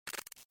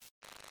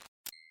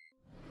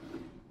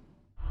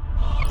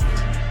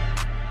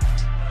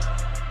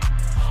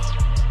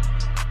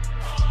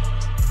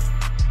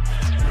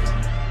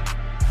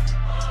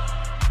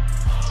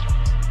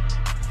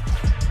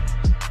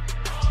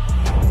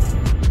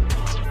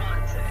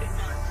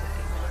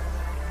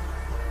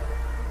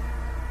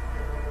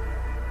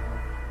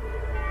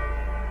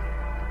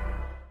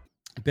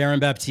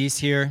Baron Baptiste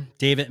here,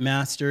 David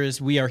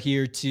Masters. We are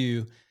here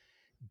to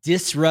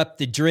disrupt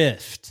the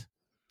drift.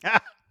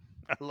 I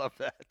love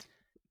that.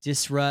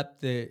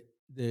 Disrupt the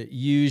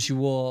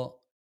usual,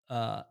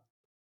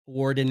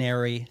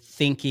 ordinary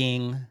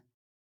thinking,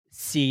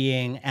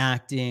 seeing,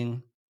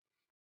 acting,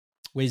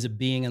 ways of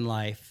being in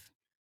life,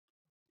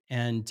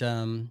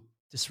 and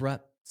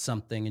disrupt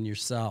something in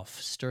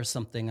yourself, stir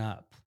something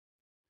up.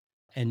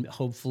 And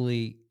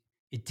hopefully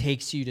it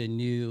takes you to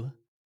new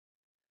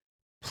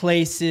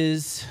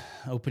places,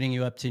 opening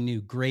you up to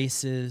new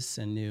graces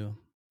and new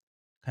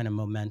kind of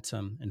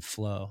momentum and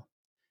flow,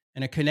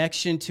 and a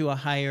connection to a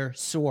higher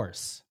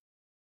source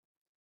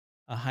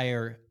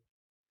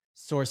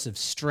of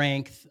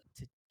strength,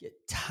 to get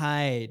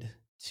tied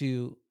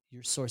to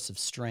your source of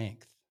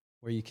strength,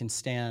 where you can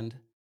stand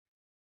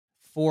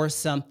for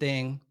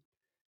something,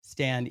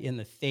 stand in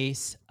the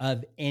face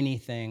of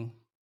anything,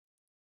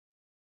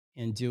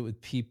 and do it with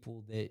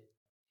people that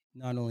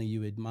not only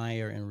you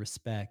admire and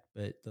respect,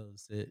 but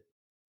those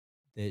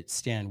that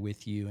stand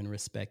with you and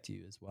respect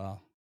you as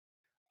well.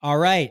 All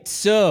right,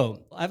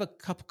 so I have a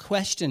couple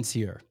questions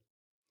here.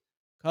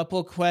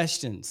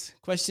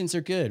 Questions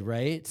are good,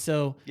 right?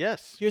 So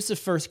Yes. Here's the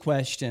first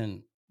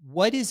question.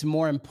 What is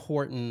more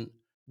important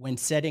when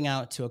setting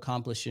out to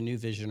accomplish a new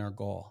vision or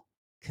goal?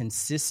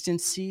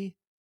 Consistency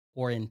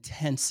or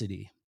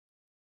intensity?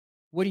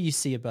 What do you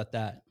see about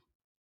that?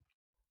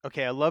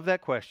 Okay, I love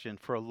that question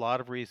for a lot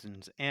of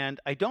reasons,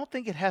 and I don't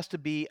think it has to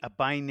be a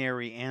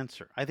binary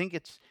answer. I think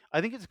it's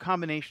a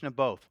combination of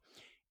both.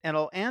 And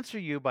I'll answer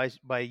you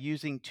by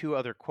using two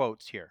other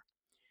quotes here.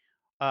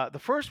 The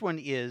first one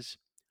is,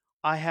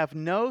 "I have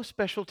no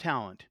special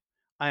talent.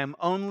 I am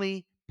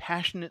only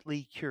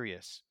passionately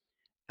curious."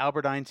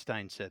 Albert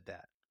Einstein said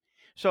that.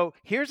 So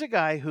here's a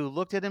guy who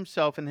looked at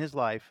himself in his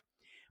life,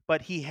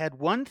 but he had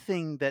one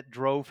thing that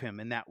drove him,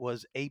 and that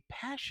was a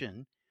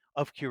passion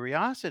of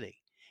curiosity.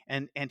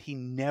 And he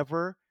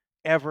never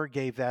ever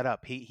gave that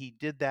up. He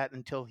did that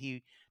until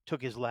he took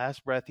his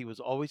last breath. He was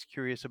always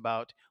curious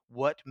about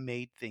what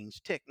made things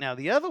tick. Now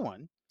the other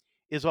one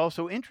is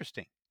also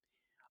interesting.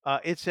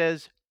 It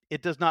says,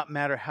 "It does not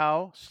matter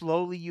how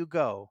slowly you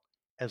go,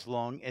 as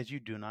long as you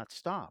do not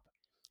stop."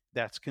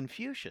 That's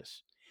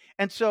Confucius.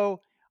 And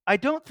so I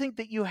don't think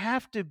that you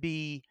have to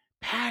be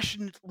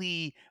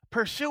passionately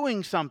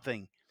pursuing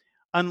something,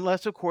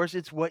 unless, of course,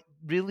 it's what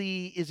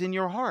really is in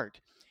your heart.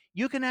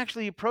 You can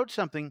actually approach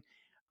something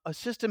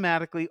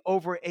systematically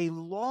over a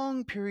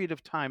long period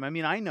of time. I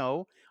mean, I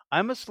know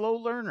I'm a slow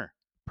learner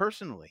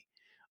personally.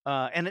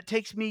 And it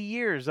takes me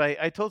years.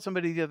 I told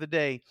somebody the other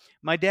day,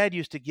 my dad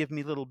used to give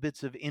me little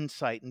bits of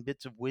insight and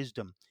bits of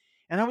wisdom,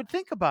 and I would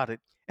think about it.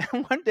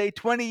 And one day,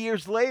 20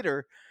 years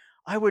later,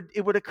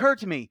 it would occur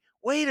to me,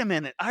 wait a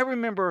minute, I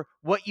remember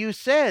what you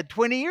said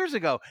 20 years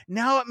ago.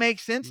 Now it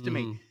makes sense to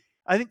me. Mhm.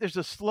 I think there's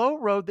a slow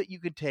road that you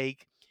could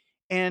take,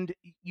 and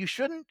you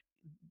shouldn't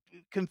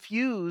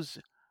confuse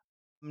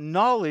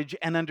knowledge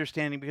and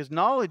understanding, because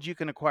knowledge you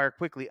can acquire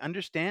quickly.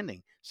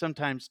 Understanding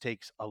sometimes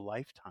takes a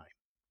lifetime.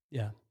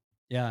 Yeah.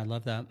 Yeah, I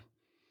love that.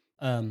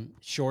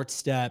 Short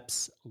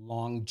steps,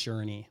 long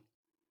journey.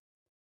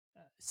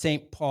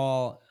 St.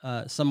 Paul,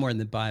 somewhere in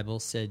the Bible,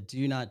 said,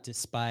 "Do not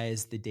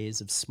despise the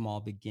days of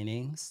small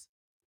beginnings."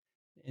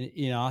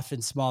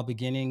 Often small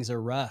beginnings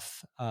are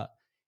rough,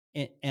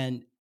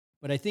 and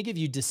but I think if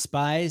you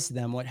despise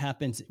them, what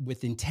happens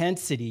with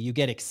intensity? You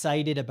get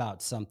excited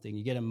about something,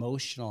 you get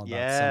emotional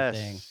about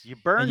something, Yes, you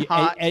burn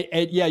hot, you and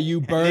then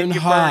burn you burn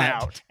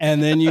hot, out.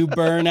 and then you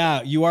burn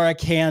out. You are a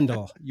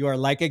candle. You are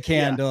like a Yeah,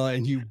 candle,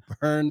 and you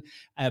burn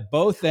at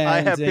both I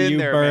ends, have and been you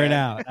there, burn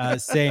man. out.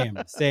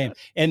 Same,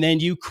 and then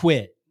you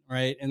quit.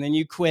 Right. And then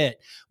you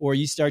quit, or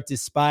you start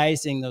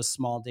despising those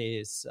small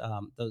days,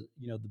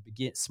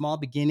 small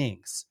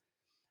beginnings.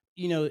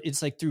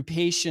 It's like, "Through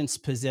patience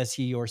possess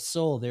ye your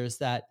soul." There's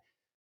that,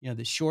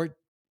 the short,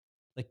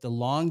 like the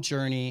long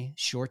journey,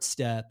 short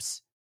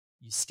steps.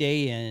 You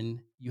stay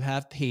in, you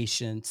have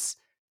patience.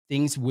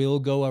 Things will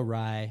go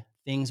awry.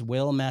 Things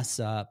will mess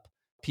up.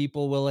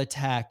 People will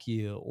attack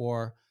you,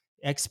 or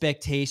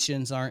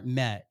expectations aren't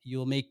met.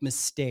 You'll make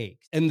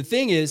mistakes. And the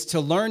thing is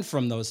to learn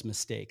from those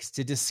mistakes,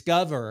 to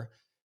discover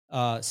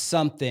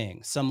some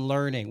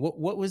learning.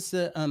 What was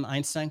the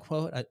Einstein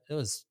quote? It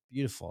was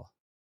beautiful.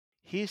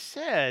 He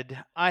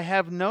said, "I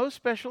have no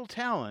special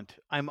talent.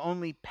 I'm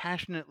only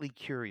passionately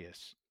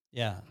curious."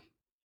 Yeah.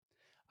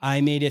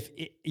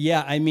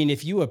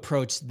 If you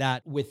approach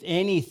that with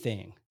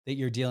anything that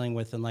you're dealing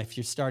with in life,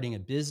 you're starting a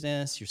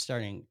business, you're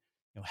starting,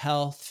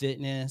 health,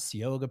 fitness,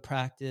 yoga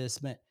practice,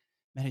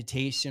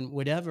 meditation,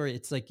 whatever.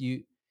 It's like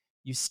you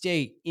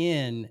stay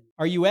in.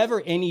 Are you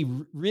ever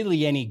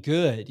really any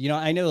good?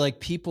 I know,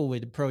 like, people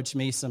would approach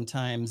me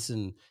sometimes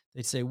and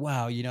they'd say,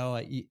 "Wow,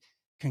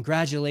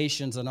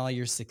 congratulations on all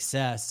your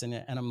success,"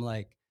 and I'm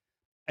like,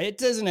 it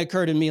doesn't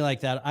occur to me like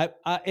that.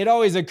 It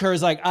always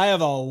occurs like I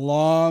have a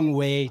long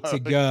way Oh, to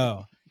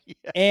go,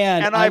 yeah.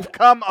 and And I've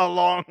come a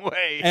long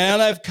way.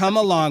 I've come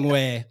a long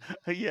way.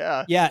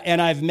 Yeah. Yeah,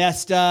 and I've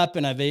messed up,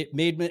 and I've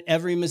made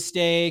every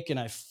mistake, and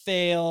I've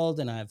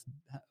failed, and I've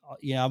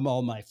I'm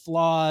all my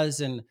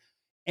flaws,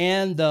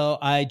 and though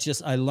I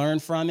learn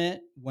from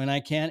it when I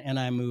can, and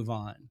I move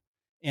on.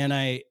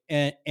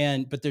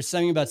 But there's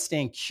something about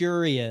staying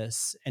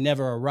curious and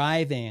never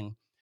arriving.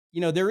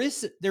 There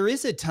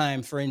is a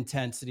time for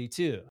intensity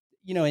too.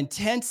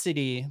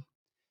 Intensity,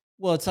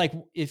 well, it's like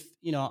if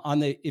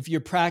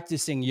you're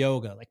practicing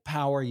yoga, like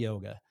power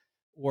yoga,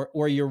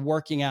 or you're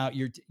working out,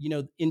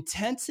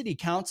 intensity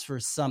counts for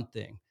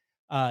something.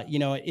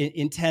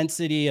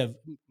 Intensity of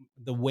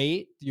the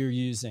weight you're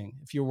using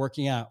if you're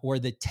working out, or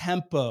the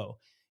tempo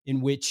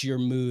in which you're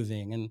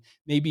moving, and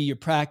maybe you're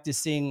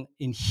practicing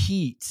in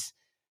heat.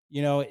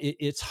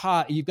 It's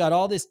hot. You've got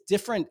all this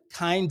different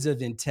kinds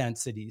of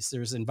intensities.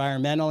 There's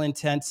environmental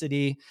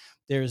intensity.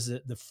 There's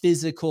the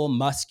physical,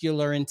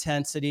 muscular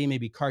intensity,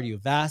 maybe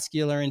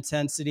cardiovascular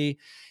intensity.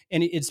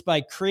 And it's by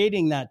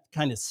creating that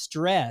kind of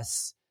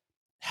stress,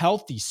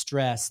 healthy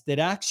stress, that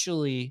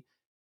actually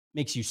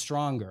makes you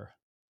stronger.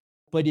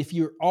 But if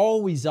you're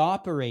always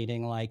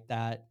operating like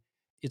that,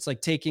 it's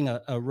like taking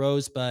a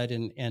rosebud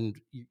and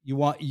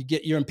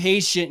you're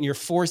impatient and you're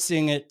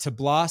forcing it to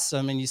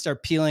blossom, and you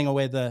start peeling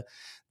away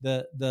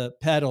the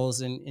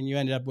petals, and you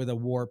end up with a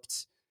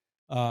warped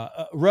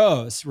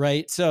rose,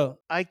 right? So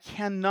I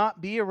cannot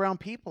be around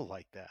people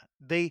like that.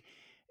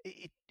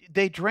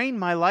 They drain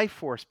my life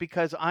force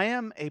because I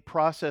am a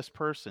process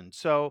person.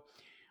 So,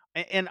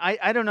 and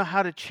I don't know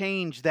how to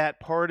change that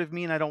part of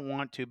me, and I don't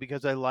want to,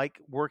 because I like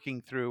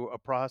working through a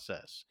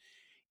process.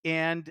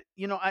 And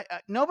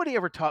nobody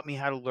ever taught me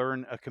how to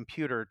learn a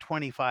computer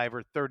 25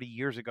 or 30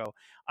 years ago.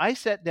 I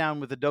sat down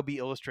with Adobe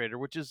Illustrator,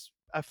 which is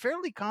a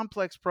fairly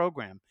complex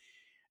program,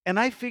 and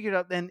I figured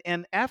out,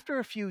 and after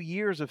a few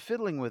years of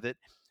fiddling with it,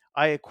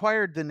 I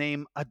acquired the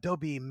name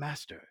Adobe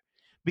Master,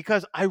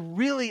 because I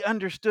really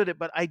understood it,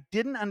 but I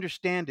didn't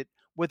understand it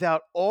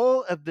without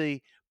all of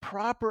the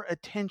proper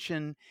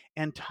attention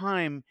and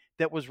time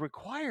that was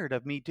required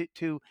of me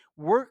to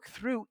work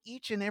through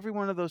each and every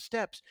one of those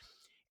steps.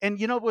 And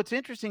what's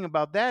interesting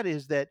about that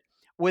is that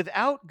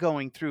without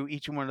going through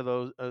each one of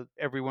those,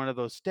 every one of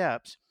those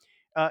steps,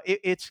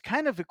 it's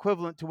kind of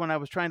equivalent to when I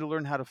was trying to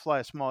learn how to fly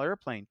a small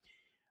airplane.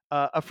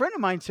 A friend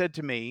of mine said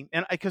to me,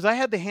 and because I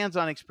had the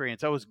hands-on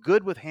experience, I was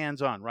good with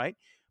hands-on, right?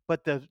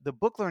 But the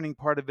book learning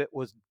part of it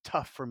was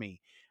tough for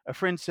me. A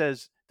friend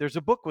says, "There's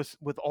a book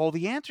with all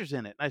the answers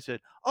in it." And I said,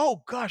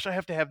 "Oh gosh, I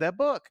have to have that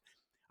book."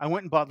 I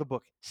went and bought the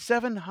book.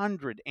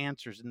 700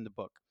 answers in the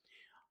book.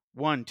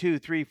 1, 2,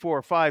 3,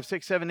 4, 5,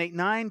 6, 7, 8,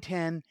 9,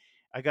 10.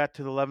 I got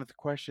to the 11th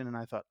question and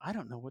I thought, I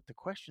don't know what the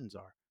questions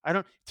are.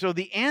 So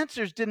the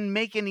answers didn't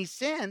make any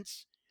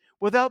sense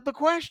without the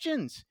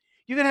questions.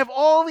 You can have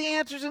all the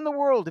answers in the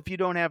world. If you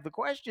don't have the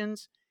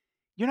questions,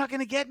 you're not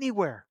going to get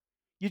anywhere.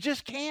 You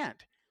just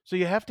can't. So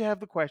you have to have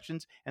the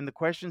questions, and the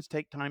questions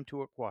take time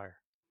to acquire.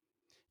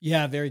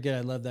 yeah, very good.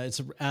 I love that.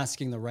 It's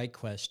asking the right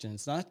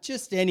questions, not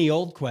just any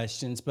old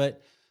questions,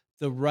 but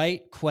the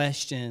right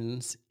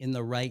questions in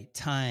the right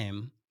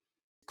time.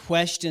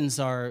 Questions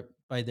are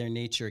by their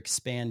nature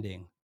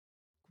expanding.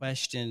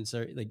 Questions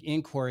are like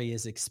inquiry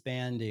is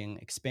expanding,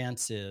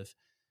 expansive,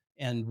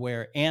 and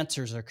where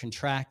answers are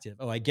contractive.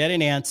 Oh, I get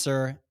an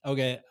answer.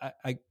 Okay,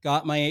 I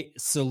got my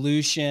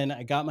solution.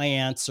 I got my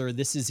answer.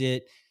 This is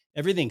it.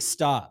 Everything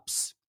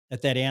stops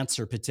at that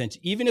answer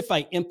potential. Even if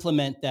I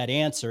implement that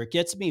answer, it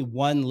gets me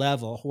one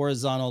level,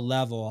 horizontal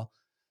level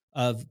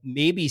of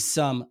maybe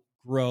some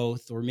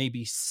growth or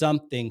maybe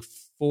something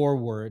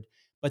forward,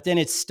 but then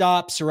it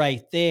stops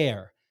right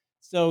there.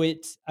 So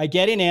I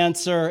get an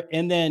answer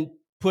and then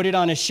put it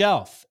on a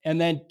shelf and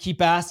then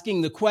keep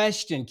asking the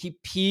question,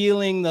 keep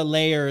peeling the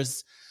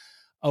layers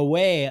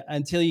away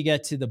until you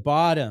get to the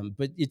bottom.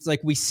 But it's like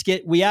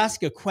we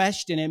ask a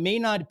question. It may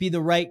not be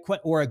the right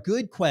or a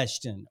good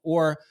question,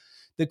 or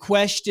the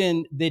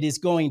question that is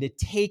going to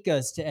take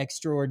us to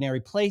extraordinary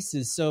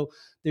places. So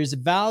there's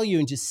value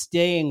in just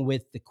staying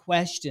with the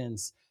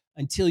questions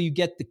until you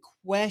get the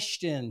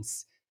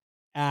questions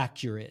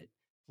accurate,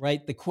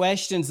 right? The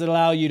questions that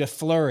allow you to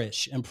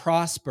flourish and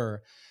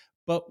prosper.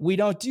 But we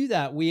don't do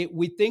that. We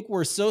think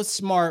we're so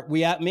smart.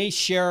 We may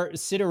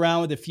sit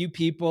around with a few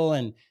people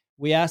and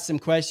we ask them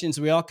questions.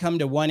 We all come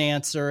to one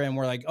answer and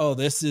we're like, oh,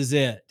 this is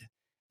it.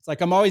 It's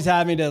like I'm always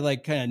having to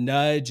like kind of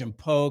nudge and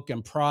poke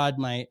and prod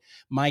my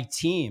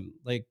team,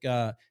 like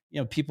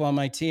people on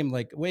my team.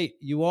 Like, wait,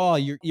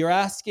 you're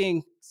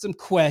asking some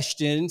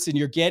questions and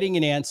you're getting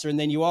an answer, and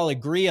then you all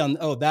agree on,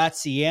 oh,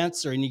 that's the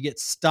answer, and you get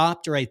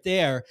stopped right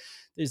there.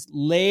 There's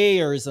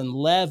layers and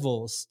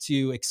levels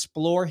to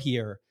explore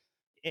here,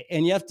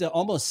 and you have to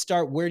almost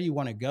start, where do you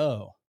want to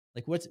go?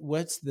 Like,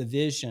 what's the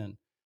vision?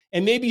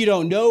 And maybe you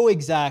don't know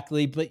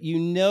exactly, but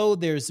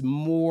there's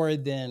more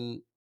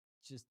than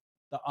just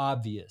the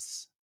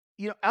obvious.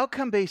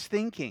 Outcome-based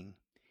thinking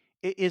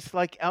is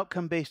like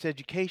outcome-based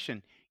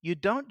education. You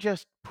don't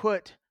just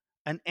put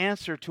an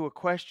answer to a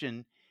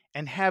question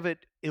and have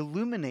it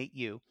illuminate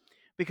you,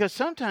 because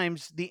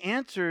sometimes the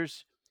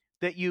answers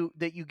that you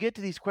get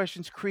to these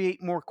questions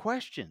create more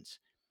questions.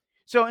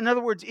 So in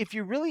other words, if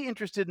you're really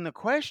interested in the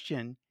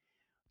question,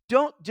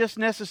 don't just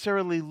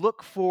necessarily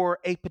look for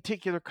a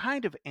particular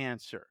kind of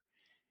answer.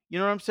 You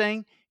know what I'm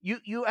saying?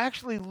 You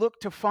actually look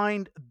to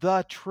find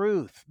the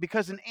truth,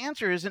 because an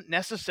answer isn't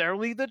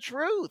necessarily the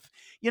truth.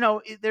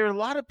 There are a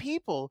lot of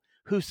people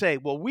who say,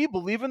 well, we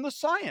believe in the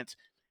science,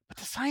 but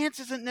the science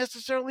isn't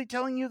necessarily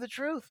telling you the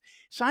truth.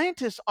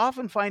 Scientists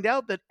often find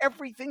out that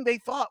everything they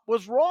thought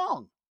was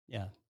wrong.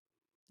 Yeah.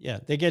 Yeah.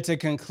 They get to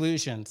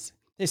conclusions.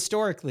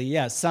 Historically,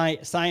 yeah,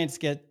 science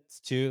gets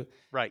to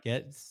Right.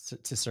 get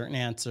to certain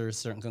answers,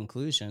 certain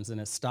conclusions,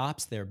 and it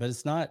stops there. But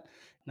it's not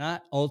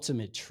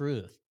ultimate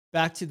truth.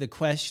 Back to the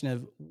question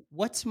of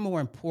what's more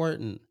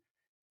important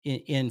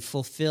in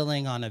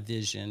fulfilling on a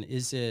vision.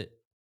 Is it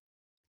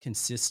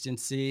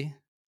consistency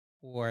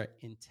or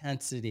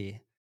intensity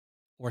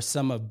or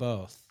some of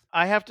both?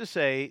 I have to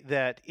say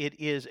that it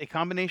is a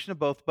combination of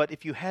both, but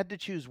if you had to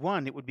choose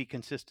one, it would be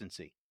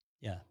consistency.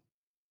 Yeah.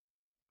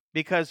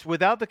 Because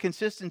without the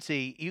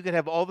consistency, you could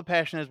have all the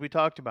passion as we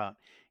talked about.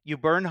 You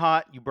burn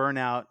hot, you burn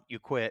out, you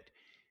quit.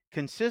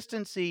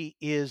 Consistency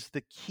is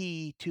the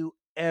key to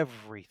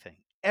everything.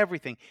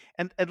 Everything.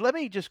 And let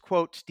me just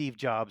quote Steve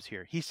Jobs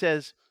here. He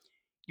says,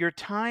 "Your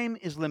time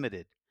is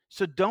limited,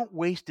 so don't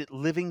waste it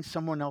living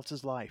someone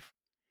else's life.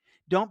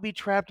 Don't be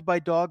trapped by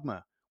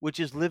dogma, which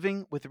is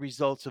living with the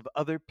results of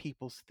other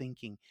people's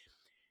thinking."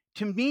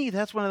 To me,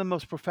 that's one of the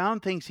most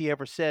profound things he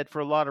ever said, for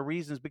a lot of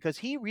reasons, because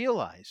he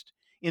realized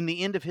in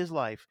the end of his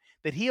life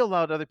that he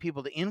allowed other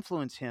people to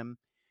influence him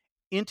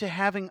into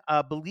having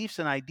beliefs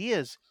and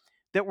ideas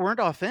that weren't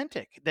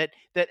authentic, that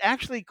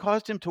actually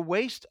caused him to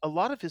waste a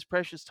lot of his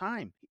precious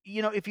time.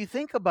 If you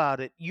think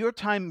about it, your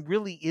time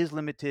really is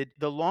limited.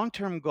 The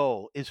long-term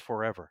goal is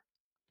forever.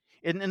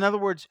 In other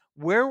words,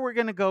 where we're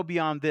going to go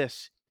beyond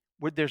this,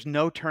 there's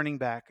no turning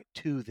back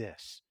to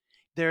this.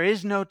 There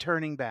is no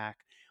turning back.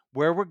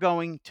 Where we're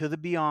going to the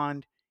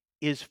beyond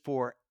is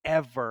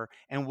forever.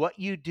 And what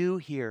you do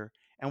here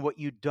and what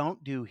you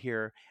don't do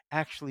here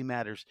actually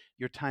matters.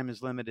 Your time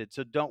is limited,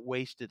 so don't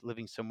waste it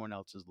living someone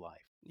else's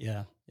life.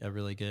 Yeah,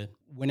 really good.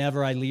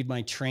 Whenever I lead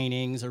my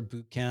trainings or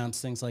boot camps,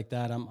 things like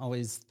that, I'm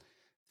always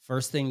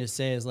first thing to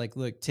say is like,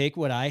 look, take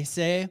what I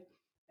say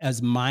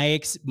as my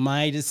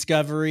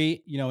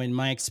discovery, in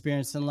my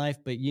experience in life,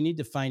 but you need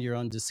to find your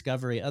own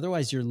discovery.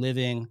 Otherwise, you're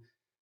living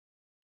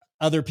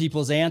other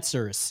people's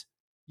answers.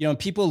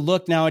 People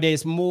look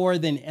nowadays more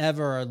than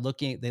ever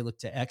they look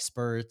to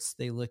experts,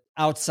 they look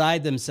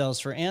outside themselves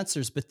for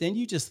answers, but then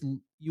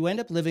you end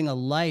up living a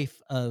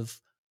life of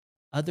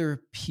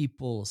other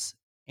people's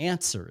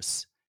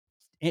answers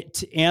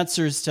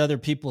to other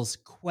people's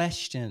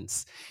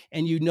questions.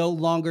 And you no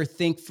longer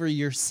think for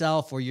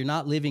yourself, or you're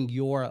not living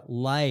your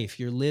life.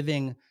 You're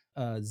living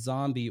a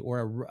zombie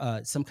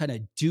or some kind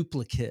of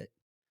duplicate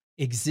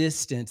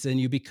existence, and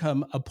you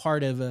become a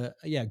part of a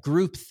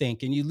group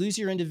think, and you lose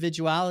your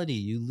individuality,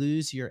 you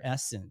lose your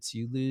essence,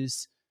 you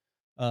lose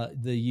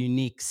the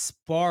unique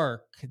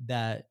spark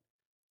that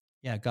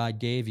God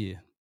gave you.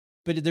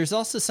 But there's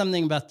also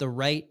something about the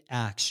right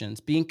actions,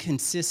 being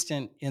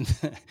consistent in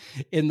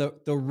the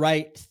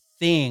right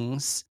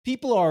things.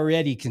 People are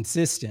already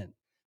consistent,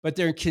 but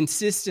they're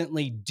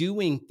consistently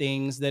doing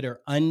things that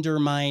are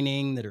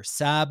undermining, that are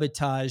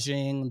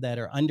sabotaging, that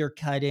are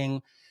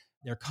undercutting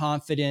their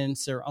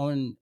confidence, their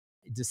own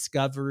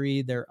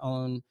discovery,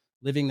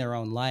 living their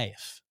own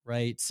life,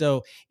 right?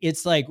 So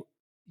it's like,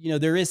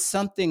 there is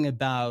something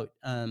about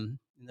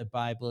in the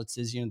Bible, it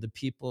says, a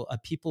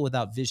people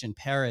without vision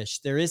perish.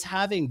 There is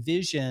having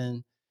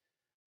vision,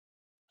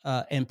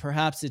 and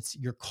perhaps it's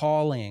your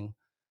calling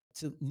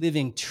to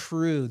living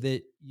true,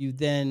 that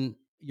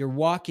you're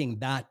walking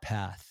that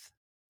path,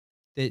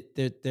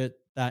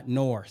 that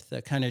north,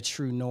 that kind of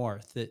true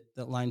north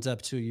that lines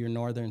up to your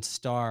northern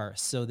star,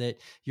 so that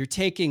you're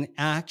taking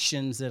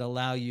actions that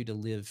allow you to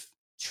live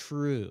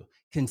true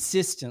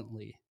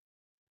consistently.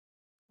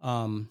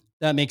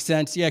 That makes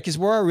sense. Yeah, because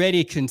we're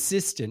already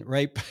consistent,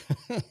 right?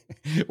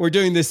 We're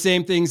doing the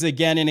same things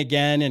again and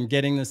again and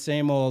getting the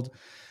same old,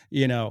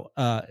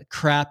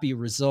 crappy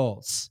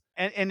results.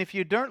 And if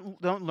you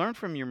don't learn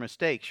from your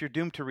mistakes, you're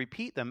doomed to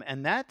repeat them.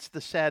 And that's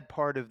the sad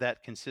part of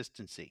that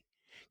consistency.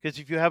 Because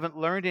if you haven't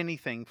learned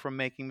anything from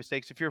making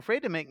mistakes, if you're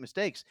afraid to make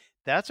mistakes,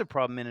 that's a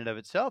problem in and of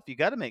itself. You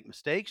got to make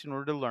mistakes in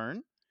order to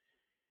learn.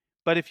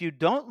 But if you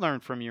don't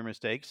learn from your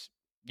mistakes,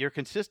 your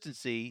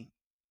consistency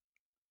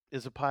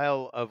is a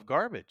pile of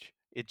garbage.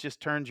 It just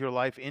turns your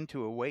life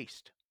into a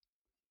waste.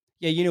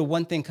 Yeah,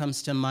 one thing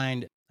comes to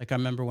mind. Like, I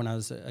remember when I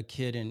was a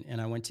kid and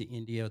I went to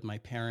India with my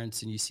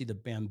parents, and you see the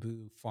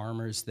bamboo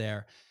farmers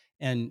there,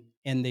 and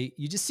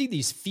you just see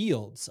these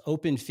fields,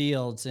 open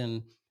fields,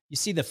 and you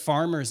see the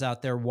farmers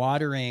out there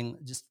watering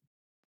just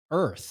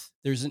earth.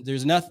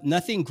 There's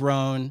nothing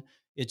grown.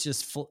 It's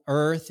just full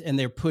earth, and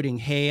they're putting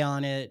hay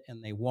on it,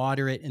 and they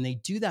water it, and they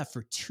do that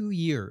for 2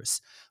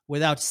 years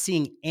without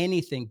seeing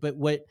anything. But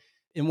what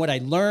I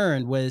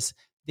learned was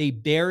they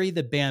bury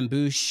the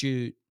bamboo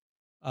shoot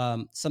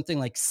something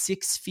like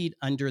 6 feet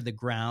under the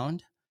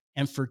ground,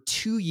 and for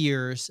 2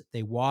 years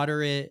they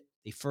water it,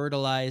 they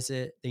fertilize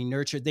it, they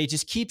nurture it. They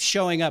just keep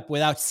showing up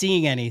without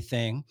seeing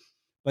anything.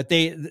 But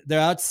they're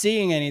out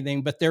seeing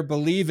anything, but they're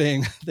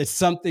believing that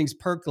something's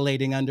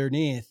percolating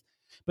underneath.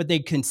 but they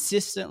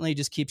consistently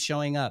just keep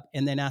showing up.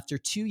 And then after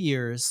 2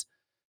 years,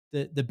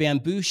 the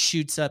bamboo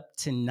shoots up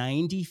to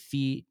 90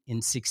 feet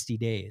in 60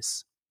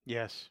 days.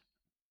 Yes.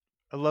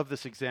 I love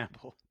this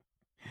example.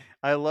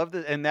 I love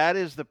that. And that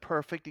is the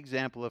perfect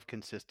example of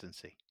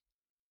consistency.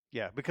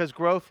 Yeah, because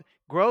growth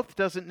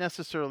doesn't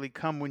necessarily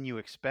come when you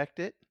expect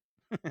it.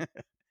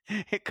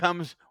 It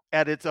comes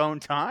at its own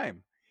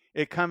time.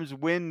 It comes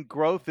when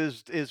growth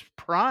is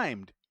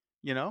primed,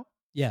 you know?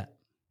 Yeah.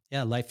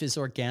 Yeah. Life is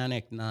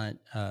organic, not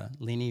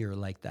linear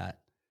like that.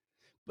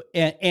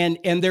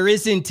 And there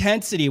is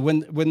intensity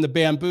when the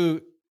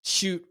bamboo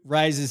shoot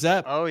rises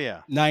up Oh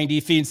yeah. 90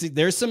 feet.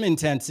 There's some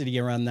intensity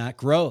around that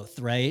growth,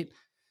 right?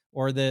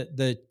 Or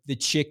the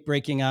chick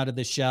breaking out of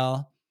the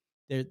shell.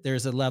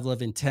 There's a level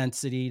of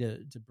intensity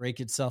to break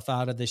itself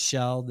out of the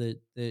shell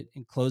that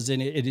encloses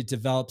it. It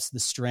develops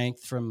the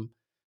strength from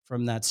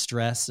that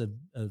stress of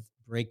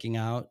breaking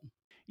out.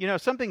 You know,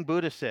 something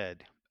Buddha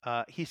said.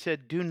 He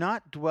said, "Do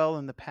not dwell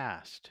in the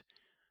past.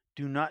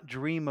 Do not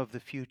dream of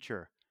the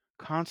future.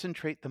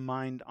 Concentrate the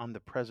mind on the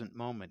present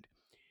moment."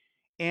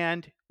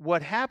 And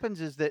what happens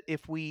is that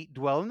if we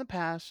dwell in the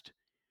past,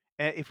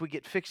 if we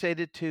get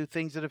fixated to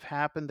things that have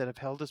happened that have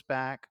held us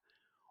back,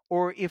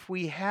 or if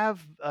we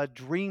have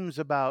dreams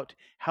about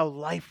how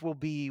life will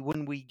be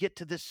when we get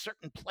to this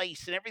certain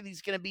place and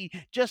everything's going to be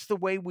just the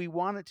way we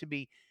want it to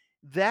be,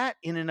 that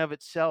in and of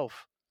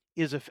itself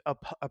is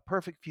a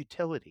perfect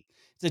futility.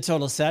 It's a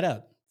total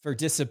setup for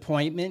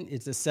disappointment.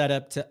 It's a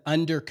setup to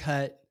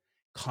undercut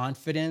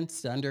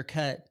confidence, to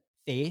undercut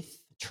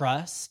faith,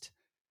 trust.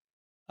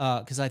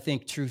 Because I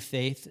think true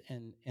faith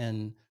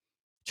and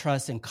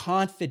trust and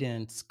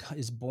confidence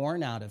is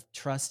born out of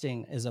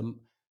trusting as a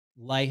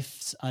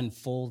life's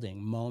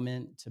unfolding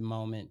moment to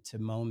moment to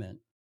moment.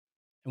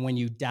 And when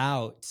you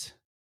doubt,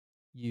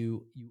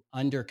 you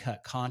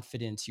undercut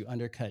confidence, you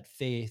undercut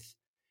faith,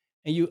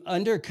 and you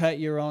undercut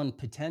your own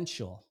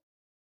potential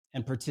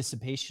and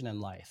participation in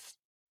life.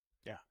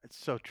 Yeah, it's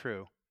so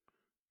true.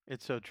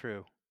 It's so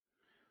true.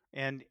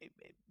 And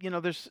you know,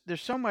 there's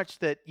so much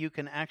that you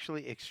can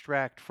actually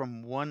extract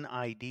from one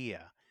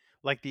idea,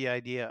 like the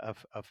idea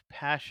of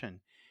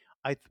passion.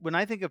 When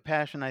I think of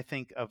passion, I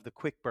think of the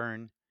quick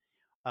burn.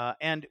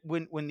 And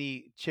when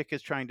the chick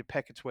is trying to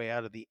peck its way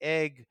out of the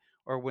egg,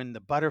 or when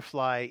the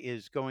butterfly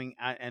is going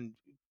out and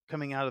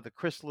coming out of the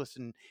chrysalis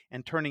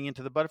and turning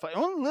into the butterfly, it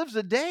only lives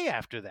a day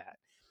after that.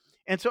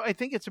 And so I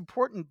think it's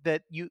important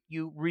that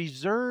you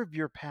reserve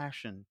your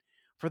passion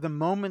for the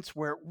moments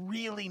where it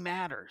really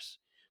matters,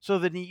 so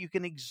that you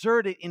can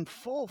exert it in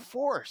full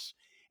force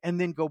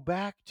and then go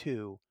back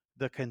to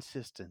the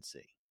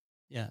consistency.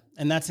 Yeah,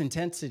 and that's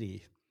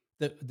intensity,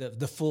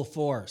 the full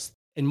force.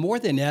 And more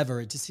than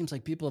ever, it just seems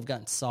like people have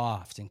gotten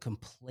soft and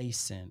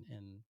complacent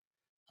and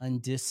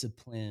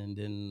undisciplined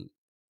and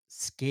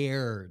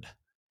scared,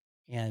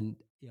 and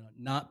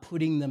not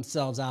putting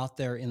themselves out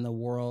there in the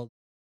world,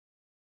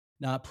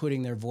 not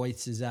putting their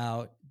voices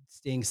out,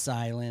 staying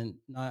silent,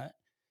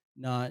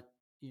 not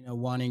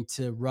wanting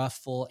to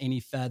ruffle any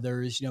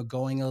feathers,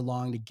 going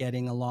along to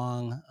getting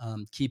along,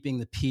 keeping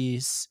the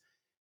peace.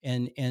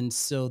 And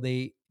so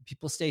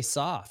people stay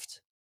soft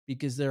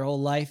because their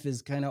whole life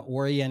is kind of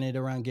oriented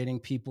around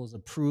getting people's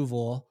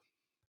approval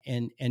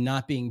and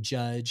not being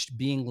judged,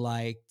 being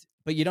liked.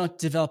 But you don't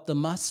develop the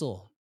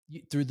muscle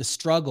through the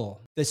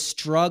struggle,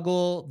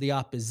 the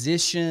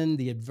opposition,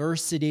 the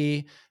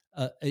adversity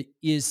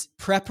is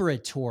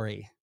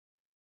preparatory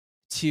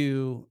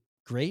to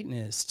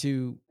greatness,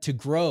 to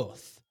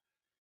growth,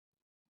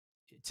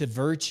 to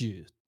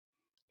virtue.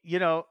 You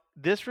know,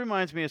 this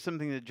reminds me of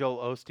something that Joel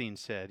Osteen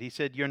said. He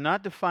said, "You're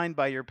not defined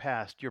by your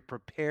past, you're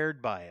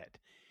prepared by it.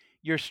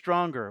 You're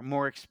stronger,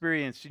 more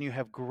experienced, and you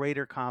have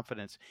greater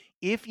confidence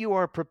if you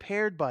are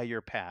prepared by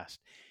your past.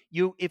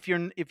 If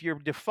you're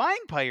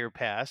defined by your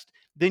past,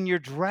 then you're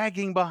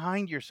dragging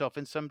behind yourself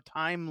in some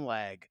time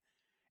lag."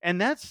 And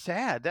that's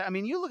sad. I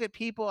mean, you look at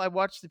people, I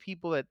watch the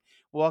people that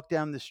walk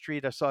down the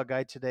street. I saw a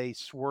guy today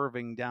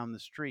swerving down the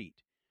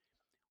street.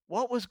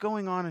 What was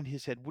going on in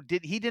his head?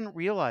 He didn't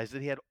realize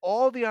that he had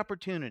all the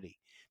opportunity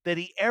that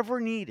he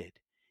ever needed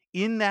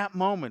in that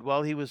moment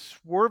while he was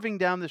swerving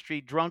down the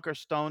street, drunk or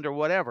stoned or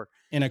whatever.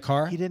 In a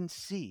car? He didn't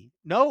see.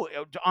 No,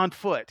 on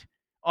foot.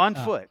 On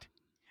Oh. foot.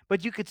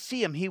 But you could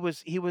see him. He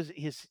was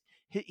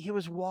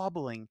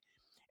wobbling.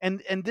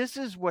 And this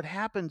is what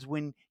happens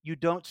when you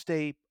don't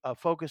stay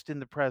focused in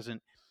the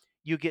present.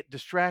 You get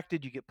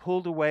distracted, you get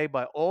pulled away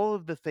by all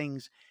of the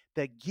things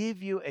that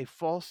give you a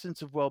false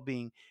sense of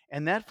well-being,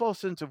 and that false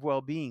sense of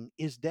well-being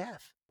is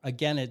death.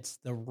 Again, it's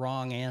the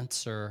wrong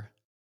answer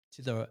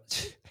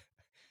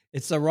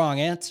it's the wrong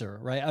answer,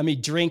 right? I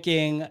mean,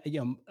 drinking,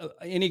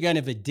 any kind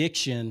of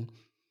addiction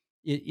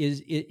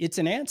it's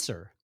an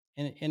answer.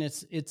 And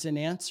it's an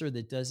answer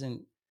that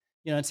doesn't,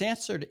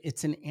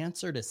 it's an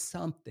answer to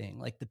something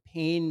like the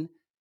pain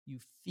you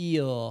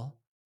feel.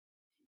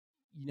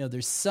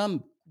 There's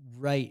some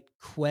right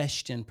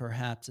question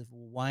perhaps of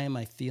why am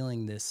I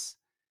feeling this,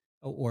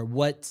 or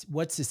what's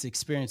this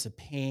experience of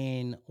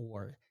pain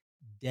or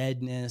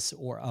deadness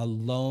or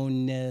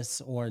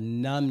aloneness or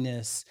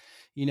numbness.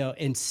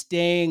 and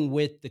staying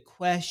with the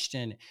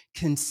question,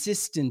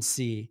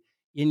 consistency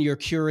in your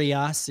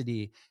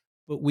curiosity.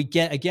 But we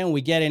get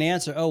an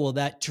answer. Oh, well,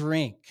 that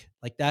drink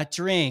or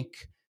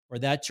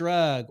that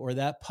drug or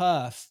that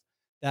puff,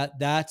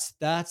 that's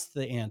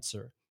the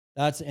answer.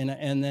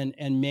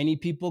 And many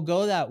people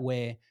go that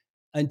way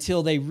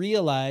until they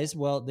realize,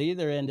 well, they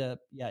either end up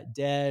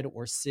dead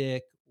or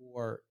sick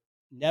or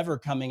never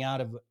coming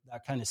out of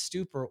that kind of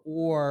stupor,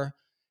 or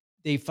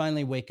they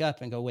finally wake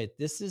up and go, wait,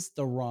 this is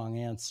the wrong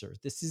answer.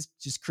 This is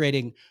just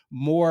creating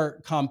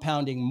more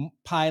compounding,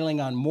 piling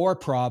on more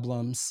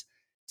problems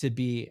to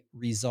be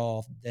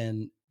resolved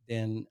than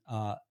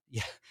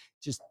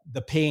just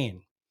the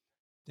pain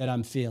that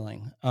I'm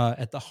feeling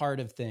at the heart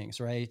of things,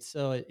 right?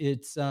 So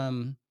it's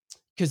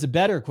because the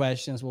better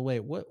question is, well,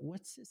 wait,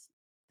 what's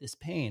this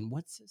pain?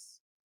 What's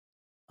this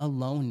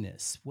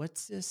aloneness?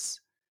 What's this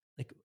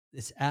like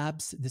this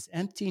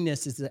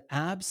emptiness is the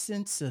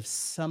absence of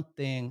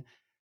something.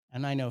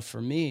 And I know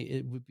for me,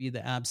 it would be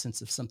the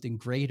absence of something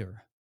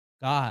greater,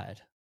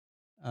 God,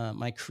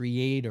 my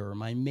creator,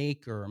 my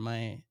maker,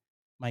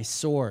 my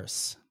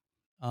source.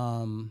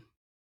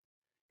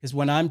 Because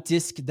when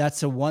that's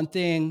the one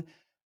thing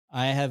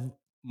I have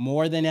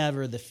more than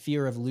ever, the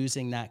fear of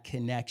losing that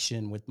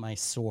connection with my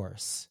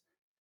source,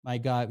 my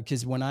God.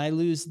 Because when I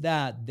lose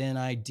that, then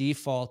I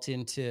default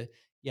into,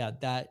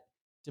 that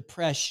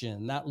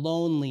depression, that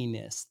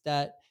loneliness,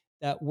 that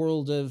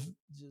world of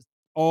just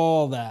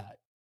all that.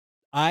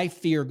 I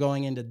fear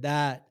going into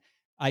that.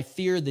 I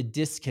fear the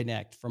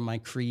disconnect from my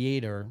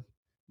creator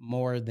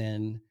more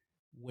than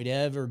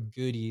whatever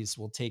goodies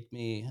will take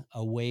me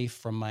away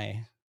from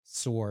my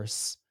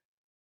source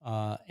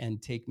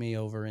and take me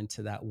over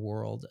into that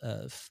world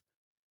of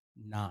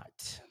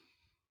not.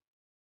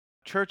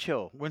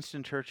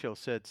 Winston Churchill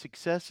said,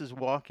 success is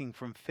walking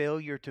from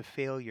failure to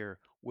failure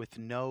with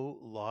no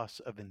loss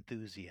of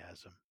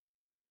enthusiasm.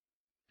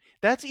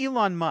 That's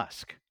Elon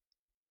Musk.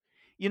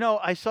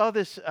 I saw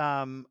this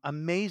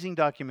amazing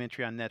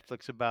documentary on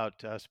Netflix about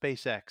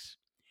SpaceX.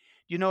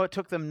 It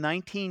took them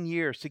 19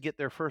 years to get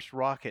their first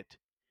rocket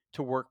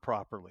to work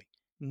properly.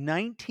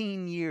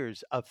 19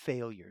 years of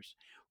failures,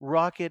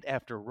 rocket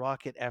after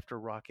rocket after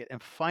rocket.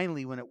 And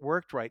finally, when it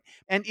worked right,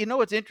 and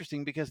it's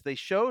interesting because they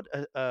showed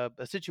a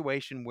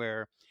situation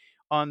where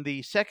on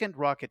the second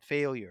rocket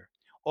failure,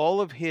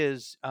 all of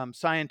his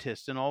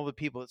scientists and all the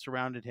people that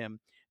surrounded him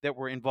that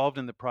were involved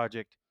in the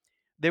project,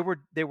 they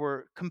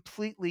were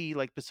completely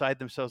like beside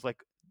themselves.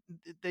 Like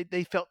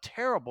they felt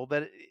terrible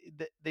that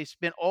they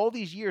spent all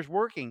these years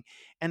working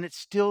and it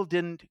still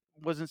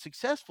wasn't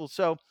successful.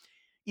 So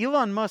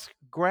Elon Musk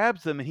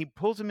grabs them and he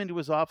pulls them into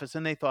his office,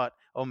 and they thought,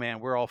 oh man,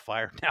 we're all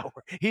fired now.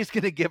 He's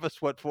going to give us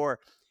what for.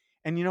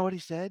 And you know what he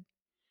said?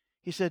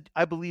 He said,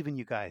 I believe in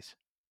you guys.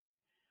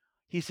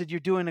 He said, you're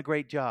doing a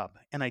great job,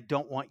 and I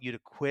don't want you to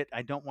quit.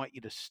 I don't want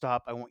you to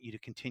stop. I want you to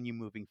continue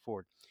moving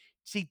forward.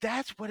 See,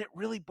 that's what it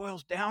really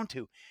boils down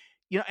to.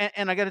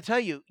 And I got to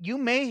tell you, you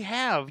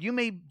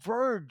may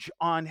verge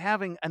on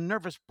having a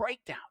nervous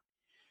breakdown.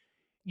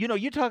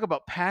 You talk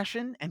about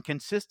passion and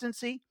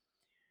consistency.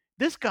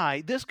 This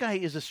guy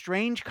is a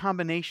strange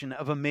combination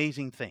of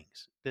amazing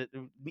things, that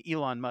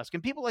Elon Musk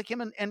and people like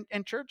him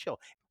and Churchill.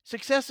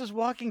 Success is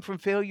walking from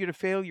failure to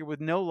failure with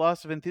no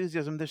loss of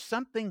enthusiasm. There's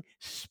something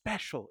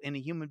special in a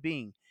human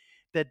being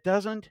that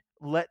doesn't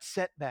let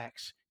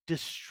setbacks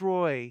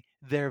destroy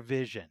their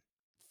vision.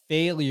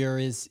 Failure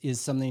is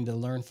something to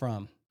learn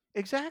from.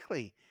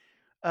 Exactly.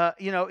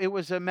 It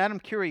was Madame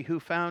Curie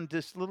who found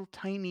this little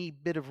tiny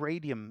bit of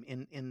radium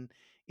in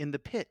the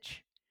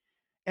pitch.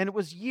 And it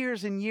was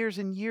years and years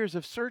and years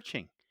of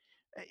searching.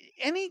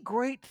 Any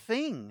great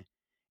thing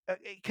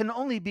can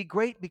only be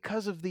great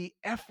because of the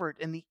effort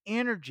and the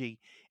energy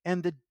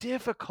and the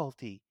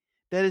difficulty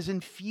that is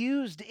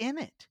infused in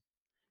it.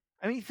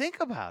 I mean, think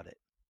about it.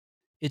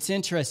 It's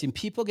interesting.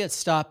 People get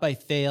stopped by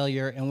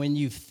failure. And when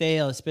you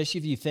fail, especially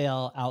if you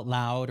fail out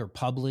loud or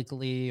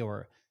publicly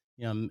or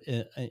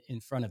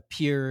in front of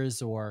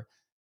peers, or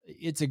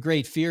it's a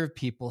great fear of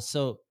people.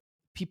 So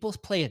people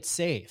play it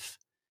safe.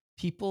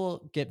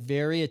 People get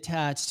very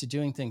attached to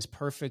doing things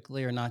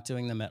perfectly or not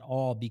doing them at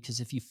all, because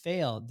if you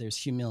fail, there's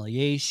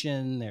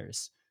humiliation,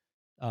 there's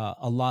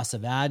a loss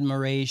of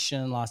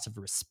admiration, loss of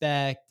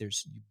respect. You'd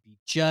be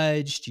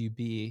judged, you'd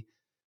be,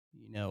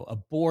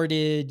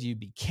 aborted, you'd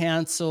be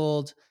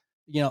canceled,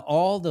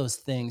 all those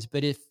things.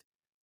 But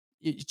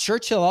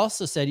Churchill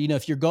also said,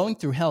 if you're going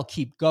through hell,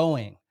 keep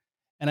going.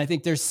 And I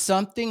think there's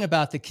something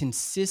about the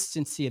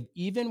consistency of,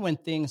 even when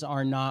things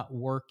are not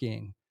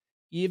working,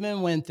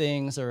 even when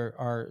things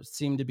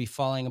seem to be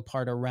falling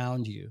apart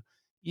around you,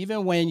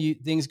 even when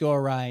things go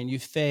awry and you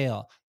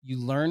fail, you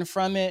learn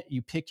from it,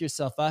 you pick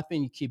yourself up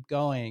and you keep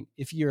going.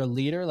 If you're a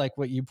leader, like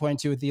what you point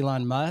to with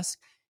Elon Musk,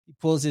 he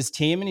pulls his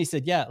team and he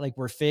said, like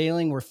we're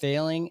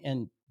failing,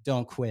 and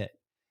don't quit.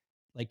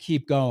 Like,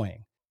 keep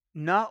going.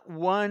 Not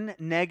one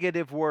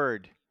negative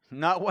word.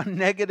 Not one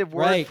negative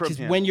word right, from him.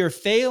 Because when you're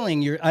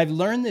failing, I've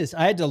learned this.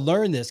 I had to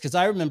learn this because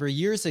I remember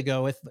years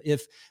ago,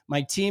 if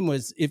my team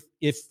was,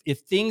 if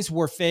things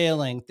were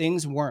failing,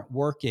 things weren't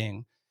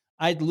working,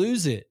 I'd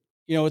lose it,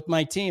 with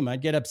my team.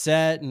 I'd get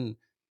upset.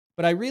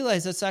 But I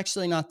realized that's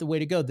actually not the way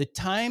to go. The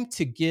time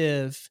to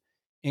give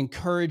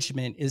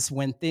encouragement is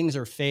when things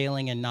are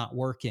failing and not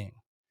working,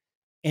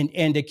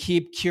 and to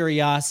keep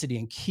curiosity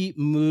and keep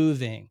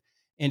moving,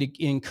 and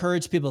to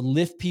encourage people,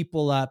 lift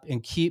people up,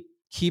 and keep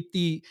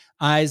the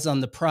eyes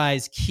on the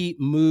prize, keep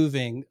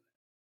moving.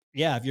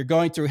 Yeah, if you're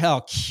going through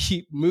hell,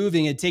 keep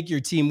moving and take your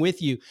team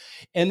with you.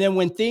 And then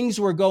when things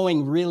were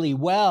going really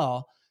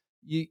well,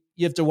 you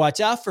have to watch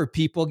out for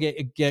people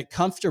get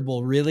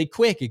comfortable really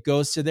quick. It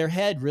goes to their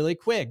head really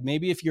quick.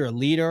 Maybe if you're a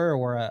leader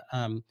or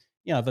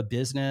of a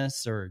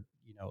business, or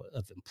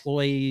of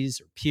employees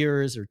or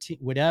peers or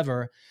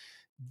whatever.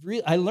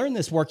 I learned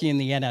this working in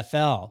the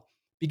NFL,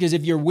 because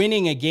if you're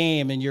winning a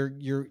game and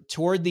you're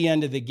toward the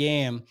end of the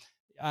game,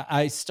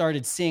 I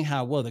started seeing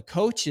how, well, the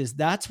coaches,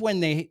 that's when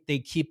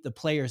they keep the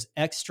players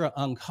extra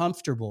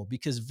uncomfortable,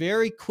 because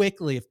very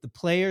quickly, if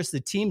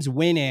the team's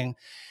winning,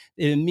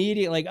 it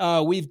immediately, like,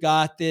 oh, we've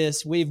got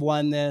this, we've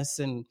won this,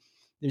 and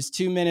there's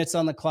 2 minutes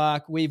on the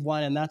clock, we've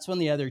won. And that's when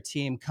the other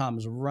team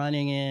comes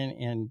running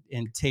in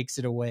and takes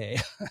it away.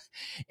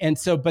 And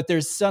so, but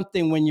there's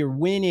something, when you're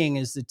winning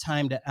is the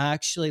time to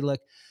actually look.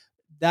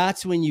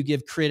 That's when you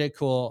give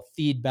critical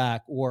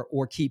feedback,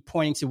 or keep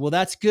pointing to, well,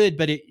 that's good,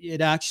 but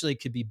it actually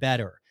could be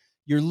better.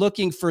 You're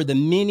looking for the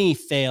mini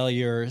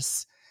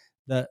failures,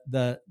 the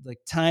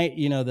time,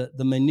 the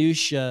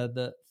minutia,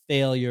 the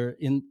failure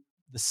in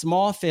the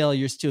small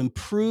failures, to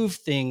improve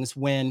things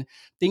when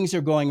things are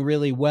going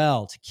really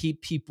well, to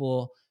keep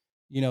people,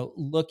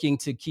 looking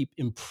to keep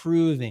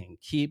improving,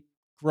 keep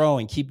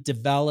growing, keep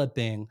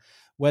developing,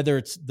 whether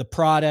it's the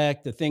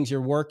product, the things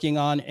you're working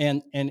on,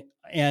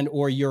 and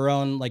or your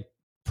own, like,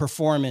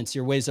 performance,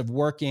 your ways of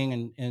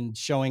working and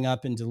showing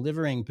up and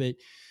delivering. But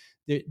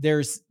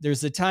there's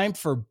a time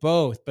for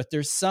both, but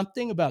there's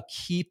something about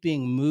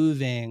keeping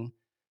moving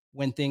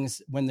when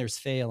there's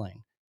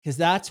failing, because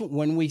that's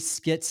when we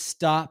get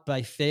stopped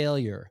by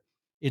failure.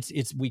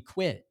 We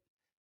quit.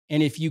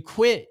 And if you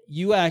quit,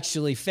 you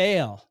actually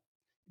fail.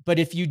 But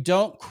if you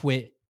don't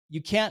quit,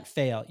 you can't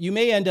fail. You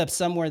may end up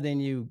somewhere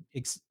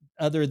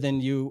other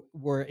than you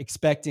were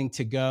expecting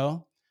to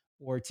go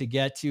or to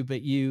get to,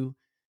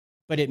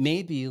 but it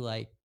may be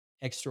like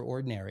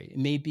extraordinary. It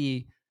may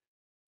be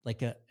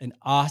like an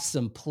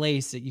awesome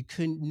place that you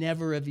could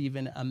never have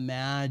even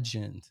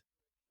imagined,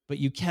 but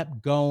you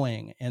kept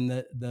going, and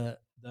the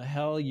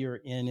hell you're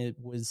in, it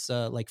was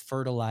like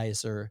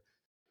fertilizer.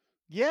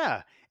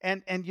 Yeah.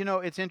 And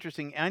it's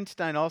interesting.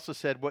 Einstein also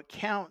said what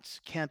counts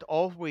can't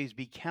always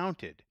be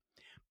counted,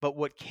 but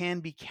what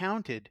can be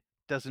counted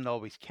doesn't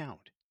always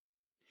count.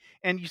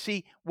 And you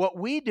see, what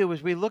we do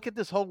is we look at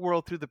this whole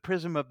world through the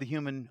prism of the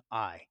human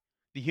eye,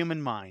 the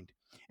human mind,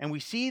 and we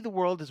see the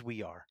world as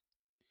we are.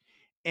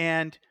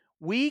 And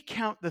we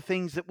count the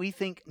things that we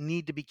think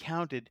need to be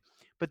counted,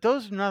 but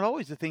those are not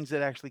always the things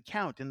that actually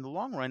count in the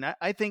long run.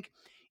 I think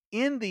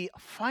in the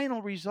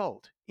final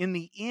result, in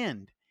the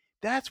end,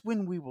 that's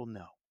when we will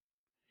know.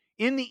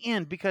 In the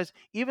end, because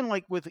even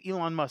like with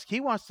Elon Musk, he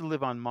wants to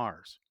live on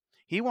Mars.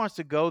 He wants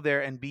to go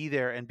there and be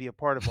a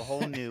part of a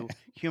whole new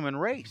human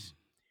race.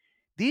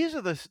 These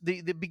are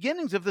the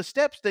beginnings of the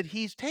steps that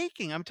he's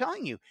taking. I'm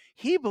telling you,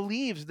 he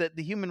believes that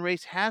the human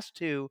race has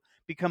to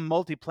become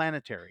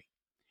multiplanetary.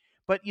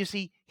 But you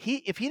see,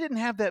 if he didn't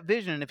have that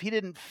vision, if he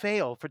didn't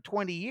fail for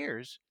 20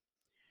 years,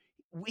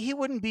 he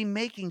wouldn't be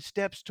making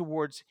steps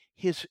towards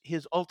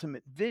his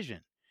ultimate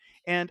vision.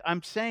 And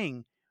I'm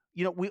saying,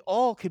 we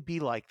all could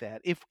be like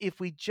that if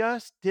we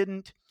just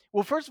didn't.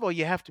 Well, first of all,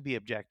 you have to be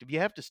objective. You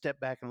have to step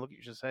back and look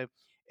at yourself.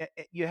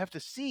 You have to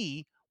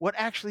see what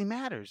actually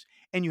matters,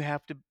 and you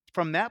have to,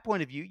 from that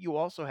point of view, you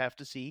also have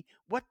to see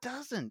what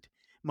doesn't.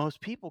 Most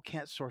people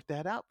can't sort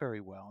that out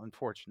very well,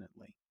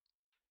 unfortunately.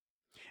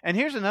 And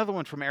here's another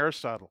one from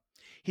Aristotle.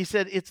 He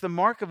said, it's the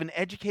mark of an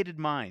educated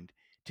mind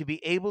to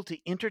be able to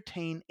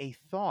entertain a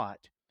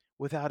thought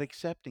without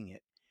accepting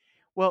it.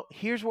 Well,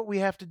 here's what we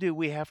have to do.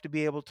 We have to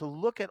be able to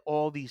look at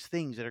all these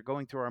things that are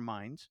going through our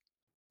minds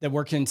that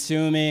we're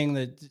consuming,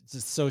 the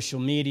social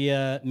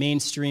media,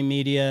 mainstream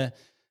media,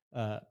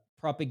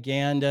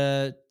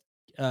 propaganda,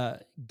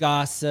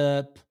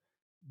 gossip,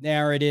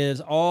 narratives,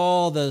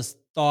 all those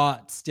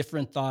thoughts,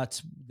 different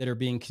thoughts that are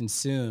being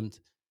consumed,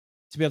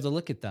 to be able to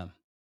look at them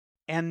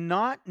and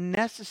not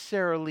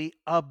necessarily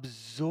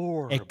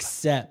absorb.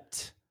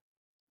 Accept.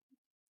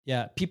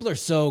 Yeah, people are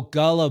so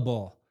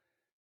gullible.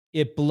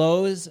 It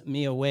blows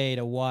me away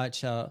to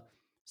watch how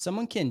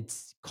someone can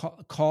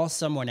call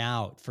someone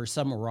out for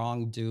some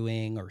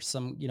wrongdoing or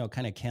some,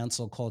 kind of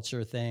cancel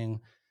culture thing,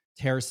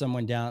 tear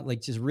someone down,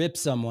 like just rip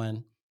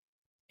someone,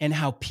 and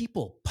how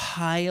people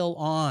pile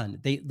on.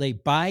 They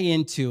buy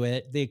into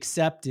it, they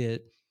accept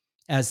it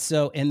as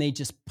so, and they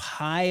just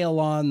pile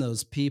on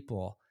those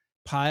people,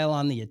 pile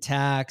on the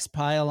attacks,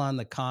 pile on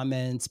the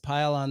comments,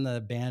 pile on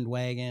the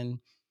bandwagon.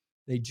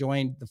 They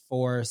joined the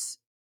force.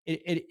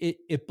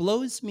 It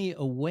blows me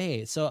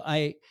away. So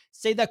I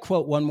say that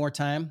quote one more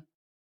time.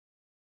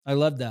 I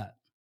love that.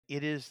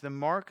 It is the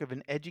mark of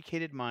an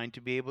educated mind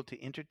to be able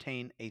to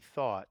entertain a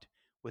thought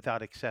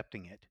without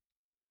accepting it.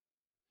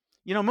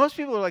 Most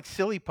people are like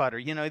silly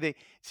putter. They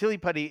silly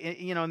putty.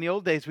 In the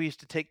old days, we used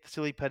to take the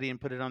silly putty and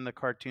put it on the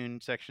cartoon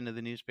section of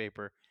the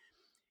newspaper,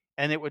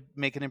 and it would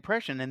make an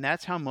impression. And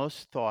that's how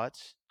most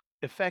thoughts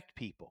affect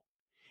people.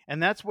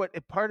 And that's what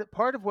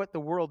part of what the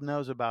world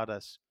knows about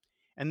us.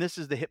 And this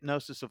is the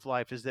hypnosis of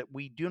life: is that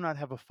we do not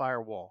have a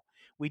firewall.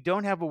 We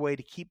don't have a way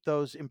to keep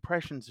those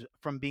impressions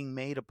from being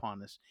made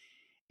upon us.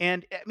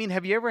 And I mean,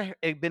 have you ever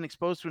been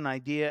exposed to an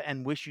idea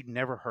and wish you'd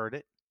never heard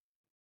it?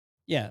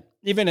 Yeah,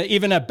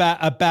 even a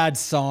bad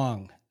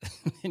song,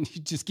 and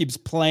it just keeps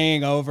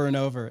playing over and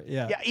over.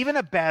 Yeah, Yeah, even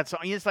a bad song.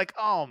 It's like,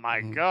 oh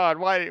my God,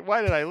 why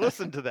did I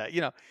listen to that?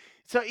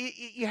 So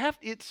you have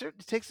it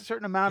takes a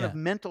certain amount of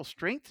yeah. mental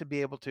strength to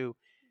be able to.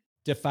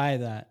 Defy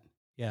that.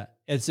 Yeah,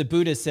 as the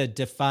Buddha said,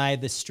 defy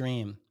the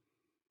stream.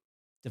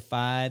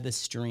 Defy the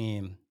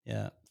stream.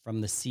 Yeah,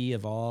 from the sea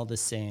of all the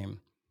same.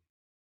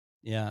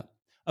 Yeah.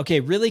 Okay,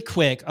 really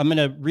quick, I'm going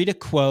to read a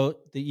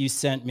quote that you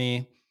sent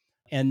me,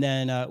 and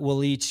then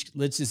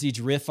let's just each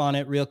riff on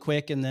it real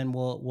quick, and then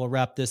we'll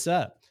wrap this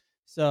up.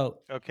 So,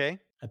 Okay.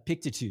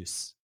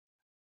 Epictetus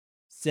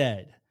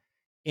said,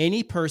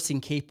 "Any person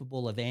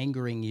capable of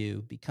angering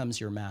you becomes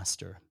your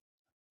master."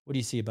 What do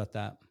you see about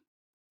that?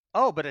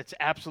 Oh, but it's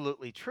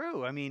absolutely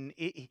true. I mean,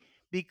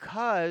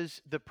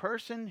 because the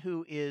person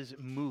who is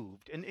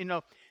moved,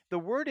 and the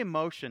word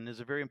emotion is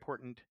a very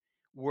important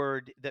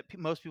word that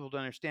most people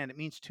don't understand. It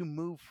means to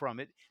move from.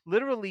 It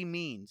literally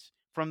means,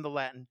 from the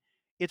Latin,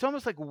 it's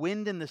almost like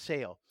wind in the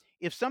sail.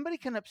 If somebody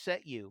can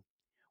upset you,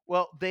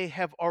 well, they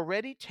have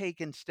already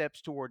taken steps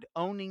toward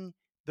owning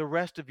the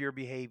rest of your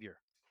behavior.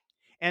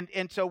 And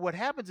so what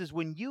happens is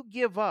when you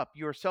give up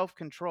your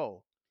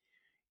self-control,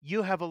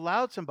 you have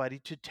allowed somebody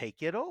to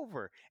take it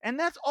over. And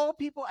that's all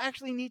people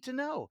actually need to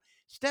know.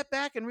 Step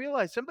back and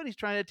realize somebody's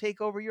trying to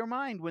take over your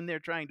mind when they're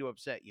trying to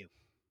upset you.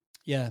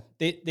 Yeah,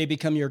 they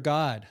become your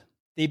god.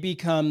 They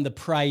become the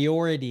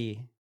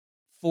priority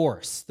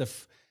force,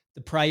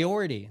 the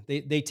priority.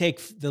 They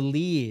take the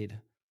lead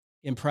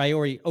in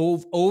priority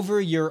over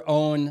your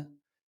own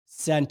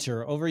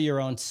center, over your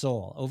own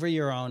soul, over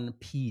your own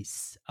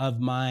peace of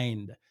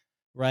mind,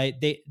 right?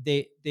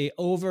 They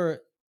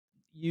over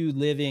you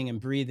living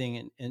and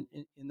breathing in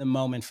the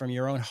moment from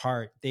your own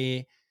heart.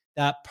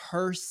 That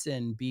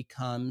person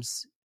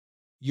becomes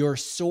your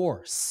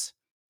source,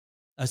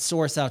 a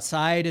source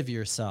outside of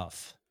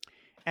yourself.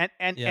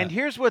 And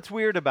here's what's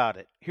weird about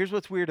it. Here's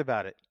what's weird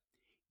about it.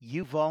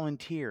 You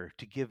volunteer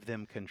to give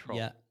them control.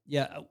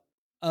 Yeah.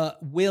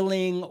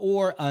 Willing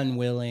or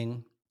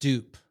unwilling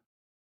dupe.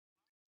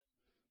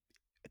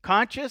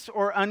 Conscious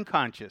or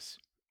unconscious,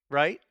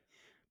 right?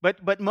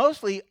 But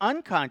mostly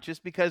unconscious,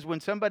 because when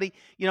somebody,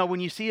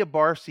 when you see a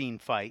bar scene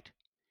fight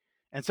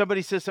and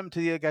somebody says something to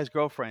the other guy's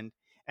girlfriend,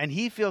 and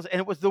he feels, and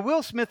it was the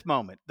Will Smith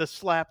moment, the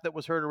slap that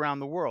was heard around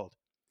the world.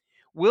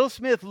 Will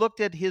Smith looked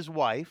at his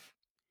wife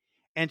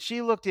and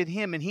she looked at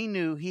him, and he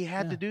knew he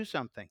had to do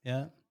something.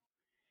 Yeah.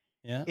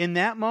 In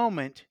that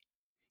moment,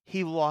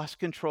 he lost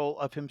control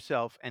of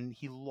himself, and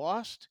he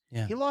lost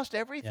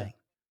everything. Yeah.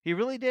 He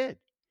really did.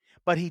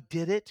 But he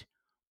did it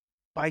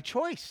by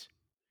choice.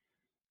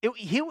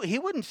 He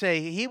wouldn't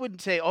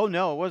say, "Oh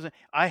no, it wasn't.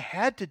 I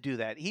had to do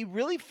that." He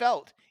really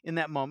felt in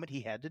that moment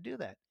he had to do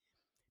that.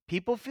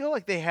 People feel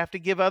like they have to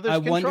give others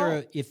control. I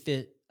wonder if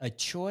it a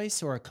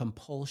choice or a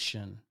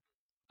compulsion.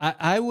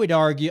 I would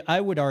argue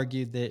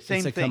that Same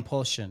it's a thing.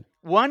 compulsion.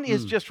 One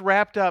is just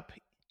wrapped up.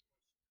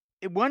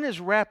 One is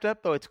wrapped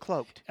up, though it's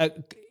cloaked.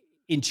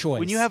 In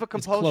choice. When you have a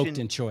compulsion, it's cloaked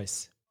in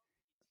choice.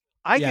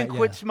 I can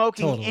quit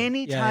smoking totally.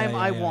 anytime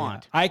I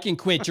want. I can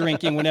quit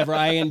drinking whenever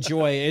I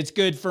enjoy it. It's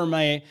good for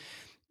my,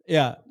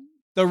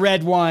 the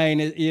red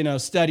wine,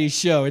 studies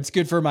show it's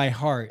good for my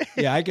heart.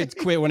 Yeah, I could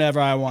quit whenever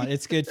I want.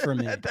 It's good for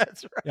me.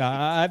 That's right.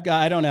 Yeah,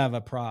 I don't have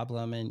a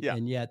problem,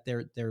 and yet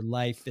their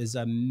life is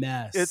a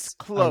mess. It's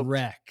cloaked. A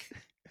wreck.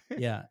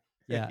 Yeah.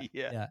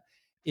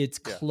 It's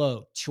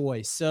cloaked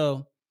choice.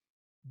 So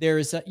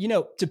there's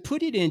to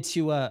put it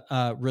into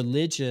a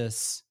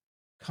religious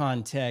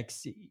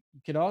context,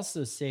 you could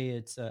also say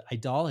it's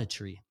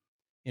idolatry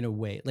in a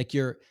way. Like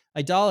your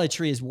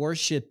idolatry is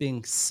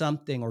worshiping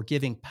something or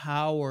giving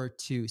power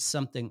to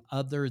something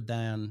other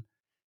than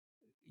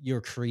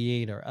your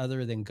creator,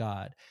 other than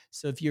God.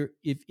 So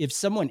if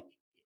someone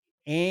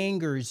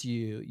angers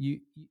you,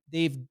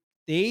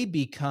 they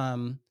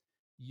become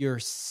your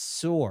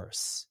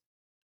source.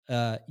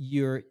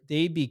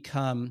 They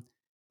become,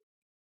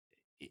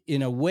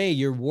 in a way,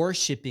 you're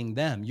worshiping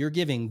them. You're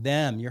giving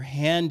them, you're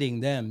handing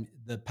them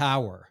the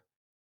power,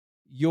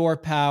 your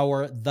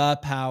power,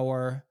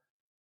 the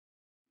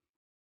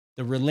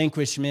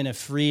relinquishment of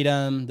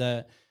freedom.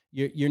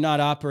 You're not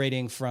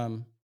operating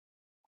from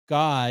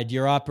God.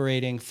 You're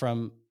operating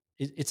from,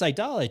 it's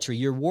idolatry.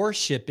 You're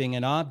worshiping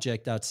an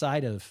object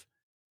outside of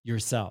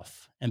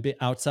yourself and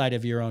outside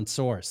of your own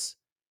source.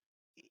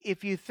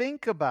 If you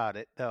think about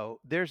it, though,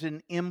 there's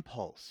an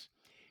impulse.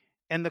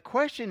 And the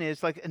question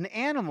is, like, an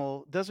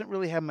animal doesn't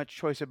really have much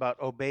choice about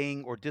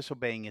obeying or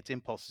disobeying its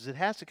impulses. It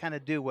has to kind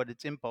of do what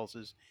its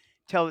impulses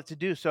tell it to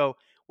do. So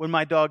when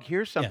my dog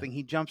hears Yeah. something,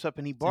 he jumps up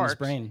and he It's in his barks,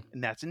 brain.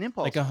 and that's an Like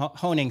impulse. a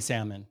honing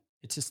salmon.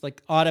 It's just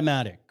like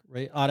automatic,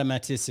 right?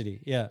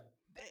 Automaticity. Yeah.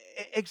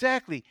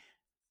 Exactly.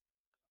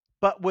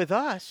 But with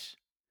us,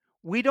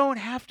 we don't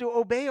have to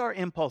obey our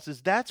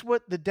impulses. That's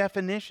what the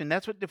definition,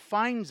 that's what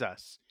defines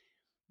us.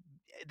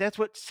 That's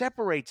what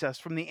separates us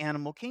from the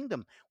animal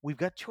kingdom. We've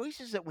got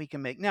choices that we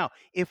can make. Now,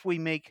 if we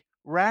make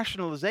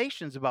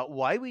rationalizations about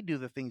why we do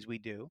the things we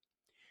do,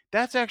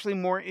 that's actually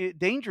more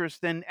dangerous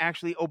than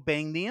actually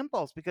obeying the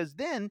impulse, because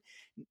then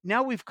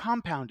now we've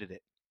compounded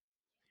it.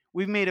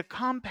 We've made a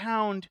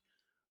compound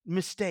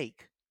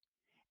mistake,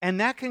 and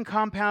that can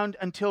compound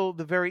until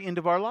the very end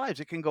of our lives.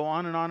 It can go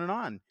on and on and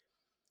on.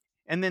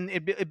 And then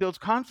it builds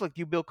conflict.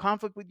 You build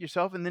conflict with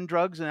yourself, and then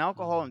drugs and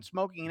alcohol and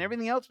smoking and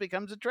everything else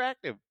becomes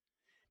attractive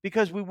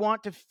because we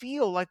want to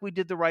feel like we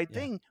did the right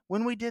thing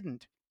when we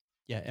didn't.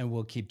 Yeah, and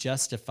we'll keep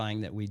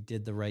justifying that we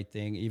did the right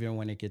thing, even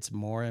when it gets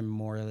more and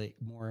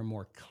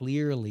more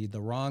clearly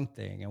the wrong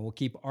thing. And we'll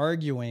keep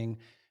arguing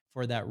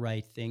for that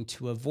right thing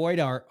to avoid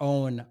our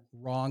own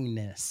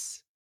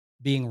wrongness,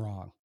 being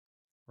wrong,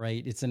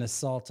 right? It's an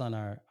assault on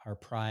our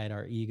pride,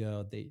 our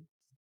ego. They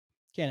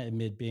can't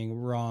admit being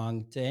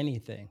wrong to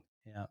anything.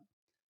 Yeah.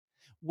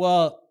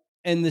 Well,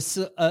 and this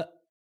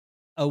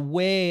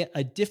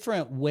a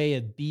different way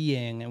of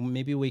being, and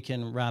maybe we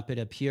can wrap it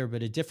up here,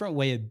 but a different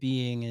way of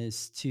being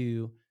is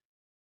to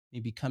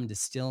maybe come to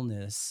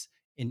stillness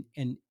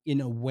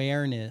in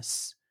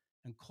awareness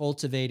and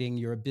cultivating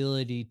your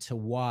ability to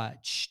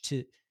watch,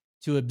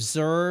 to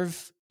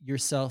observe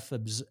yourself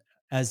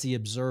as the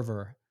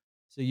observer.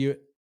 So you're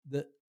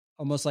the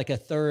almost like a,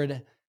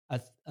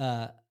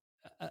 uh,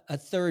 a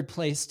third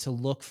place to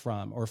look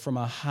from, or from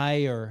a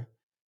higher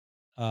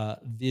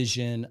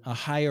vision, a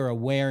higher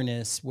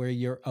awareness, where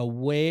you're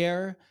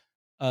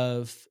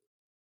of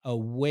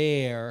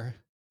aware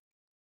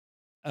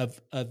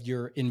of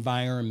your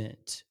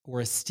environment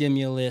or a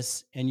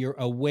stimulus, and you're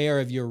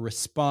aware of your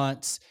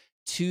response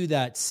to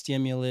that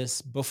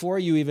stimulus before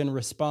you even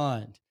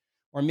respond.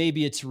 Or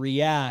maybe it's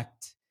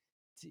react,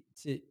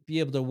 to be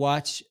able to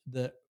watch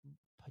the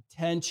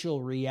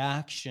potential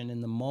reaction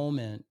in the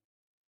moment,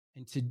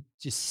 and to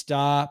just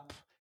stop.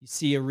 You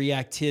see a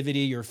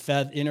reactivity, your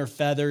inner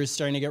feathers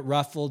starting to get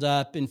ruffled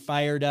up and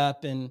fired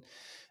up, and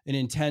an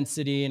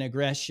intensity and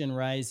aggression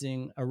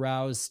rising,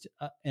 aroused,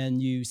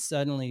 and you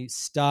suddenly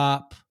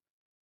stop.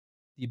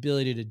 The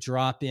ability to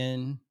drop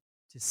in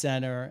to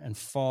center and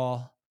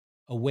fall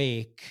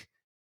awake,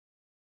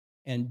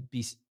 and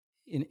be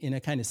in a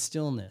kind of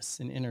stillness,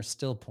 an inner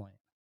still point.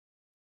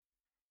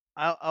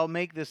 I'll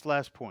make this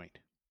last point.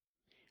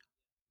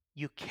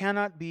 You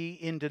cannot be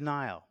in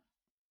denial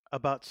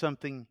about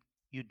something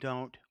you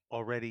don't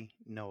already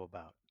know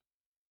about.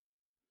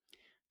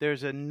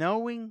 There's a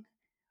knowing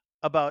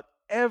about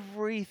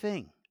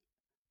everything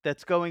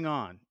that's going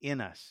on in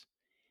us.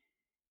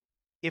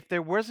 If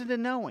there wasn't a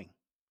knowing,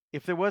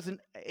 if there wasn't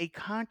a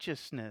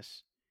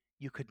consciousness,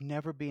 you could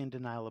never be in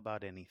denial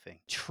about anything.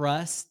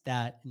 Trust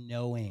that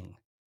knowing.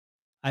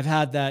 I've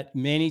had that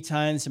many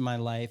times in my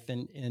life,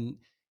 and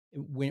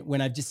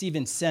when I've just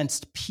even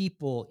sensed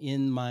people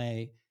in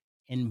my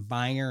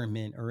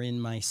environment or in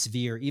my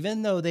sphere,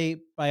 even though they,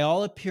 by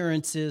all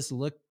appearances,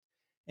 look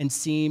and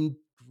seem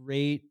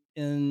great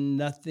and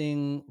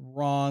nothing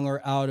wrong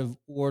or out of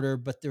order,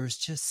 but there's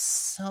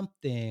just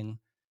something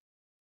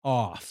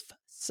off,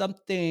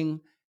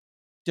 something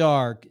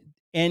dark,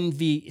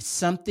 envy,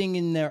 something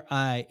in their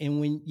eye. And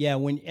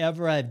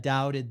whenever I've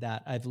doubted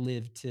that, I've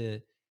lived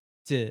to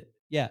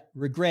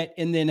regret,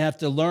 and then have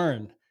to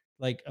learn,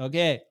 like,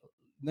 okay,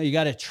 no, you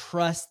got to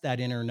trust that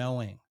inner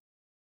knowing.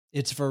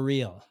 It's for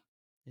real.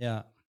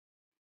 Yeah.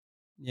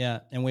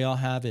 Yeah. And we all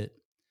have it,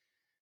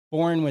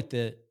 born with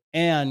it,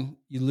 and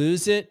you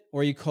lose it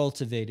or you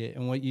cultivate it.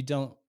 And what you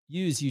don't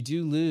use, you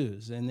do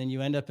lose. And then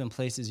you end up in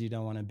places you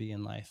don't want to be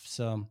in life.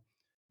 So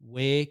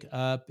wake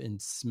up and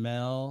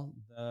smell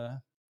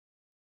the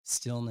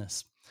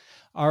stillness.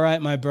 All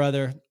right, my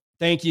brother.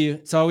 Thank you.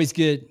 It's always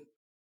good.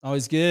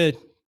 Always good.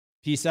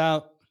 Peace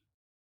out.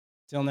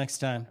 Till next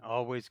time.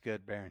 Always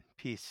good, Baron.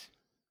 Peace.